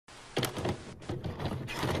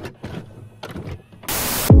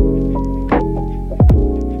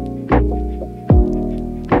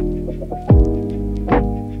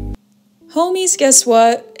Homies, guess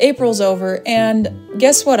what? April's over, and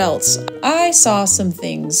guess what else? I saw some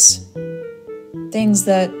things. Things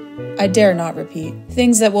that I dare not repeat.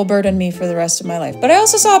 Things that will burden me for the rest of my life. But I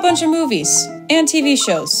also saw a bunch of movies and TV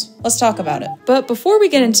shows. Let's talk about it. But before we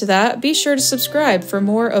get into that, be sure to subscribe for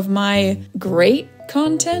more of my great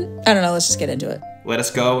content. I don't know, let's just get into it. Let us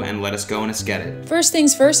go and let's get it. First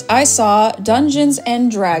things first, I saw Dungeons and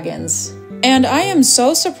Dragons. And I am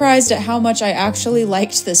so surprised at how much I actually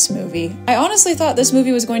liked this movie. I honestly thought this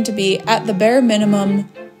movie was going to be, at the bare minimum,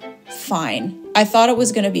 fine. I thought it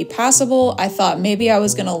was going to be passable. I thought maybe I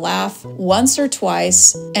was going to laugh once or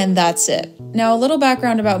twice, and that's it. Now, a little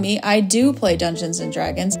background about me. I do play Dungeons and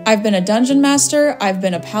Dragons. I've been a dungeon master, I've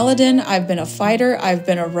been a paladin, I've been a fighter, I've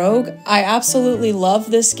been a rogue. I absolutely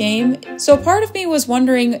love this game. So part of me was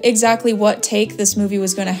wondering exactly what take this movie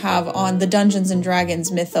was going to have on the Dungeons and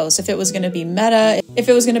Dragons mythos. If it was going to be meta, if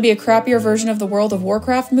it was going to be a crappier version of the World of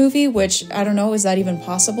Warcraft movie, which I don't know, is that even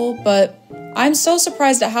possible? But I'm so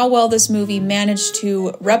surprised at how well this movie managed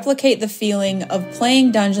to replicate the feeling of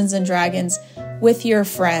playing Dungeons and Dragons with your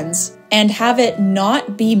friends and have it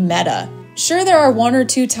not be meta. Sure, there are one or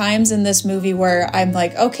two times in this movie where I'm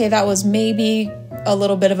like, okay, that was maybe a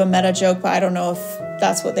little bit of a meta joke, but I don't know if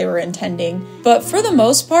that's what they were intending. But for the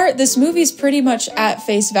most part, this movie's pretty much at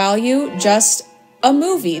face value just a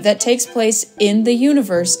movie that takes place in the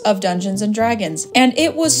universe of Dungeons and Dragons. And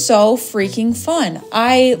it was so freaking fun.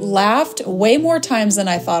 I laughed way more times than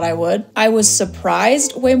I thought I would. I was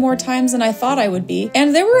surprised way more times than I thought I would be.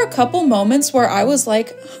 And there were a couple moments where I was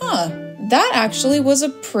like, that actually was a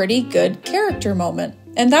pretty good character moment.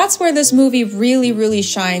 And that's where this movie really, really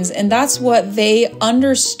shines. And that's what they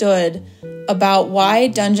understood about why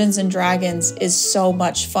Dungeons and Dragons is so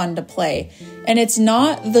much fun to play. And it's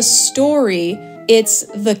not the story, it's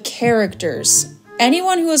the characters.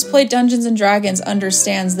 Anyone who has played Dungeons and Dragons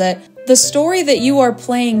understands that the story that you are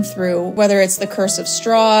playing through, whether it's the Curse of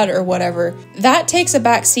Strahd or whatever, that takes a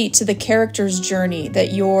backseat to the character's journey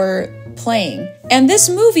that you're playing. And this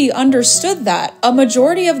movie understood that. A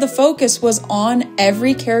majority of the focus was on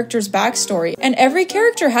every character's backstory, and every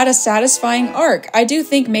character had a satisfying arc. I do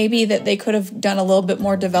think maybe that they could have done a little bit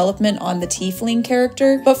more development on the tiefling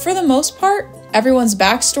character, but for the most part, everyone's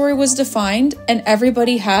backstory was defined and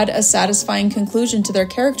everybody had a satisfying conclusion to their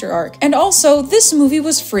character arc. And also, this movie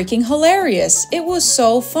was freaking hilarious. It was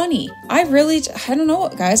so funny. I don't know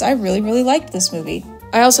what, guys, I really liked this movie.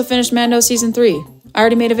 I also finished Mando Season 3. I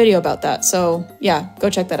already made a video about that, so yeah, go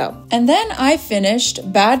check that out. And then I finished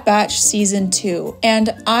Bad Batch Season 2,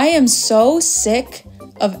 and I am so sick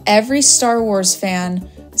of every Star Wars fan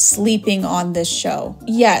sleeping on this show.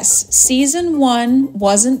 Yes, Season 1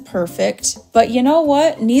 wasn't perfect, but you know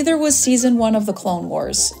what? Neither was Season 1 of the Clone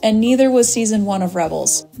Wars, and neither was Season 1 of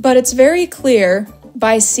Rebels. But it's very clear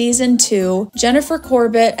by Season 2, Jennifer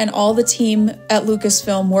Corbett and all the team at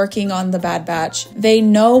Lucasfilm working on The Bad Batch, they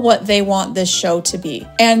know what they want this show to be.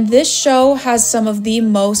 And this show has some of the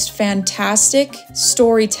most fantastic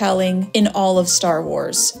storytelling in all of Star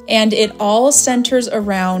Wars. And it all centers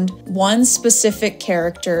around one specific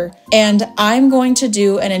character. And I'm going to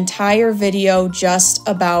do an entire video just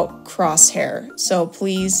about Crosshair. So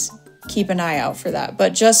please keep an eye out for that.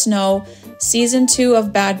 But just know, Season 2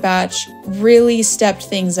 of Bad Batch really stepped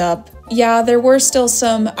things up. Yeah, there were still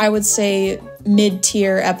some, I would say,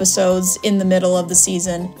 mid-tier episodes in the middle of the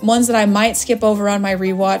season. Ones that I might skip over on my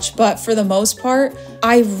rewatch, but for the most part,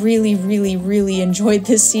 I really enjoyed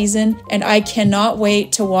this season, and I cannot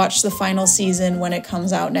wait to watch the final season when it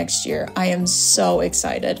comes out next year. I am so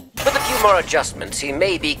excited. With a few more adjustments, he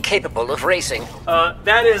may be capable of racing.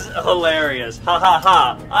 That is hilarious. Ha ha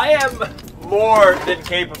ha. I am more than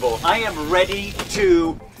capable. I am ready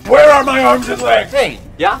to... Where are my arms and legs? Hey,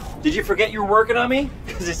 yeah? Did you forget you're working on me?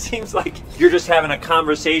 Because it seems like you're just having a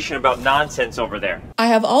conversation about nonsense over there. I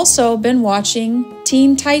have also been watching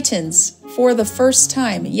Teen Titans for the first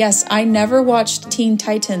time. Yes, I never watched Teen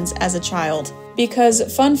Titans as a child.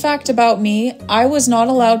 Because, fun fact about me, I was not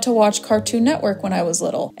allowed to watch Cartoon Network when I was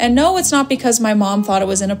little. And no, it's not because my mom thought it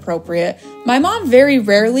was inappropriate. My mom very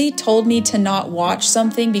rarely told me to not watch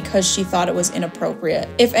something because she thought it was inappropriate.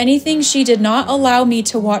 If anything, she did not allow me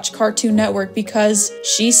to watch Cartoon Network because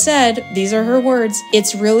she said, these are her words,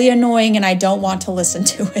 it's really annoying and I don't want to listen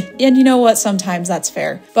to it. And you know what? Sometimes that's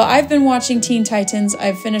fair. But I've been watching Teen Titans.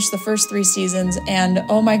 I've finished the first 3 seasons and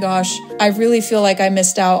oh my gosh, I really feel like I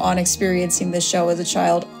missed out on experiencing this show as a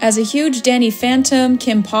child. As a huge Danny Phantom,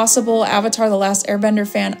 Kim Possible, Avatar The Last Airbender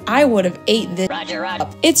fan, I would have ate this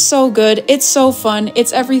up. It's so good, it's so fun,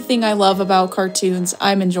 it's everything I love about cartoons.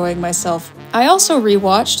 I'm enjoying myself. I also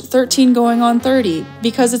rewatched 13 Going on 30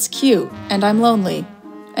 because it's cute and I'm lonely.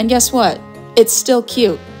 And guess what? it's still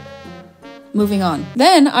cute. Moving on.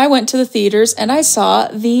 Then I went to the theaters and I saw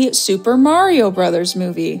the Super Mario Brothers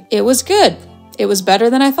movie. It was good. It was better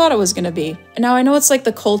than I thought it was going to be. Now I know it's like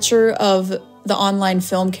the culture of the online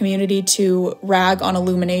film community to rag on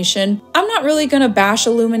Illumination. I'm not really going to bash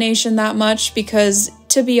Illumination that much because,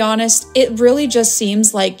 to be honest, it really just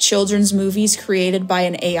seems like children's movies created by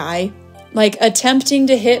an AI. Like attempting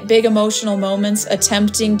to hit big emotional moments,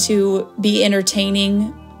 attempting to be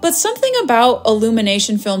entertaining. But something about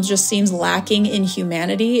Illumination films just seems lacking in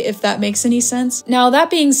humanity, if that makes any sense. Now, that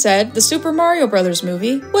being said, the Super Mario Brothers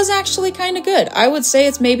movie was actually kind of good. I would say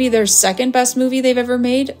it's maybe their second best movie they've ever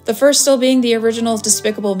made. The first still being the original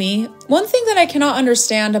Despicable Me. One thing that I cannot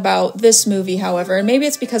understand about this movie, however, and maybe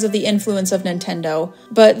it's because of the influence of Nintendo,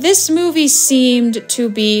 but this movie seemed to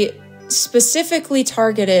be specifically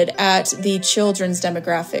targeted at the children's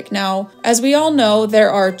demographic. Now, as we all know,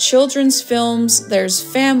 there are children's films, there's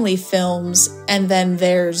family films, and then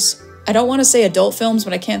there's, I don't want to say adult films,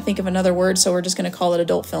 but I can't think of another word, so we're just going to call it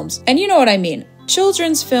adult films. And you know what I mean.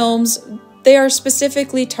 Children's films, they are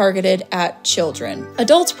specifically targeted at children.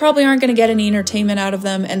 Adults probably aren't going to get any entertainment out of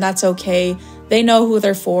them, and that's okay. They know who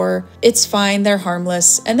they're for. It's fine. They're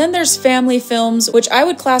harmless. And then there's family films, which I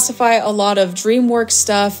would classify a lot of DreamWorks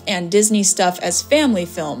stuff and Disney stuff as family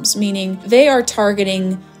films, meaning they are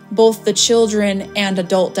targeting both the children and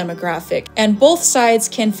adult demographic, and both sides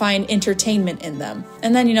can find entertainment in them.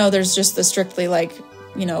 And then, there's just the strictly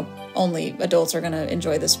only adults are going to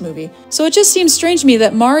enjoy this movie. So it just seems strange to me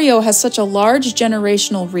that Mario has such a large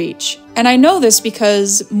generational reach. And I know this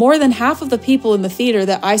because more than half of the people in the theater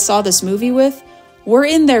that I saw this movie with were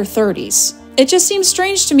in their 30s. It just seems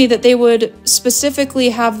strange to me that they would specifically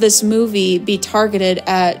have this movie be targeted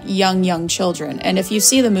at young children. And if you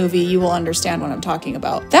see the movie, you will understand what I'm talking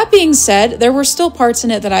about. That being said, there were still parts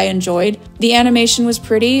in it that I enjoyed. The animation was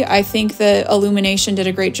pretty. I think that Illumination did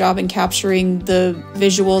a great job in capturing the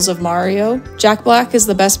visuals of Mario. Jack Black is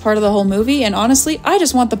the best part of the whole movie, and honestly, I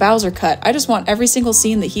just want the Bowser cut. I just want every single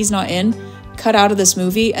scene that he's not in cut out of this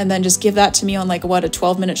movie and then just give that to me on a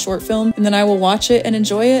 12-minute short film, and then I will watch it and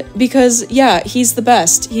enjoy it because yeah, he's the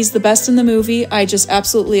best. He's the best in the movie. I just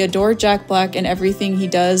absolutely adore Jack Black and everything he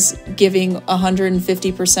does, giving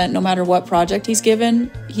 150% no matter what project he's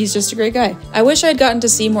given. He's just a great guy. I wish I'd gotten to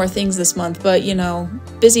see more things this month, but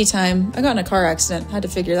busy time. I got in a car accident, had to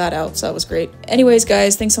figure that out, so that was great. Anyways,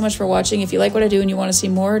 guys, thanks so much for watching. If you like what I do and you want to see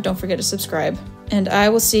more, don't forget to subscribe. And I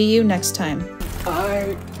will see you next time.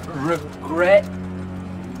 I regret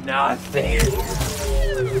nothing.